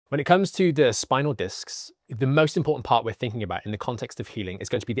When it comes to the spinal discs, the most important part we're thinking about in the context of healing is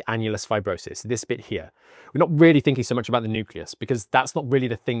going to be the annulus fibrosus, this bit here. We're not really thinking so much about the nucleus because that's not really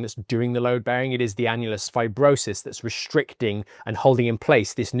the thing that's doing the load bearing. It is the annulus fibrosus that's restricting and holding in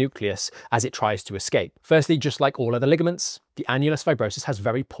place this nucleus as it tries to escape. Firstly, just like all other ligaments, the annulus fibrosus has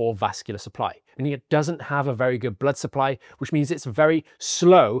very poor vascular supply, meaning it doesn't have a very good blood supply, which means it's very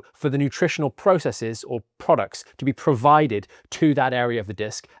slow for the nutritional processes or products to be provided to that area of the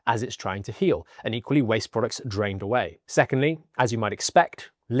disc as it's trying to heal, and equally waste products drained away. Secondly, as you might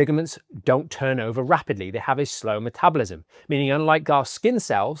expect, ligaments don't turn over rapidly. They have a slow metabolism, meaning unlike our skin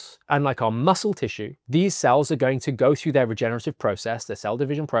cells, unlike our muscle tissue, these cells are going to go through their regenerative process, their cell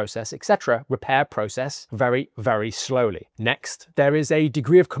division process, etc., repair process very, very slowly. Next, there is a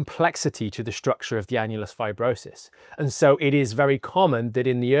degree of complexity to the structure of the annulus fibrosus. And so it is very common that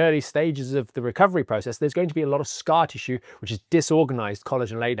in the early stages of the recovery process, there's going to be a lot of scar tissue, which is disorganized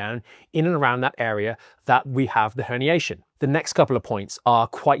collagen laydown in and around that area that we have the herniation. The next couple of points are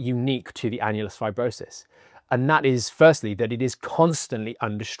quite unique to the annulus fibrosus. And that is firstly, that it is constantly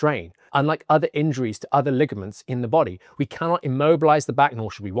under strain. Unlike other injuries to other ligaments in the body, we cannot immobilize the back, nor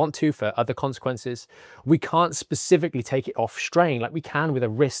should we want to for other consequences. We can't specifically take it off strain like we can with a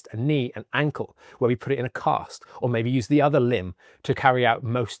wrist, a knee, an ankle, where we put it in a cast, or maybe use the other limb to carry out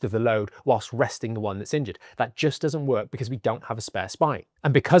most of the load whilst resting the one that's injured. That just doesn't work because we don't have a spare spine.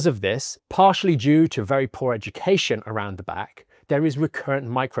 And because of this, partially due to very poor education around the back, there is recurrent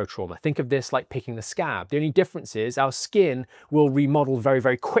microtrauma. Think of this like picking the scab. The only difference is our skin will remodel very,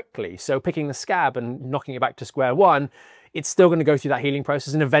 very quickly. So picking the scab and knocking it back to square one, it's still going to go through that healing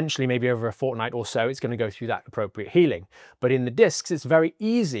process, and eventually, maybe over a fortnight or so, it's going to go through that appropriate healing. But in the discs, it's very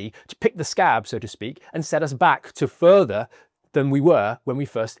easy to pick the scab, so to speak, and set us back to further than we were when we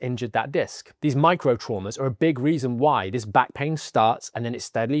first injured that disc. These microtraumas are a big reason why this back pain starts, and then it's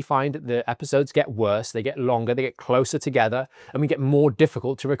steadily find that the episodes get worse, they get longer, they get closer together, and we get more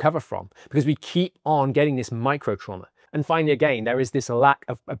difficult to recover from because we keep on getting this microtrauma. And finally, again, there is this lack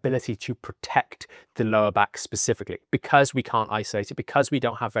of ability to protect the lower back specifically because we can't isolate it, because we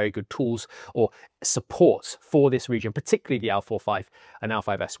don't have very good tools or supports for this region, particularly the L4-5 and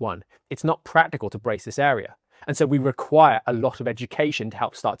L5-S1. It's not practical to brace this area. And so we require a lot of education to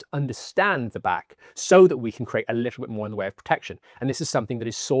help start to understand the back so that we can create a little bit more in the way of protection. And this is something that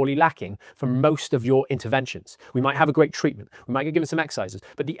is sorely lacking for most of your interventions. We might have a great treatment, we might get given some exercises,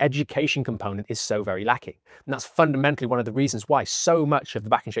 but the education component is so very lacking. And that's fundamentally one of the reasons why so much of the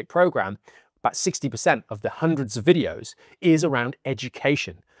Back in Shape program, about 60% of the hundreds of videos, is around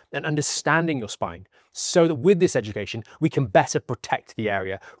education and understanding your spine, so that with this education, we can better protect the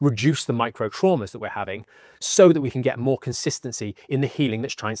area, reduce the micro traumas that we're having, so that we can get more consistency in the healing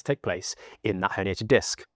that's trying to take place in that herniated disc.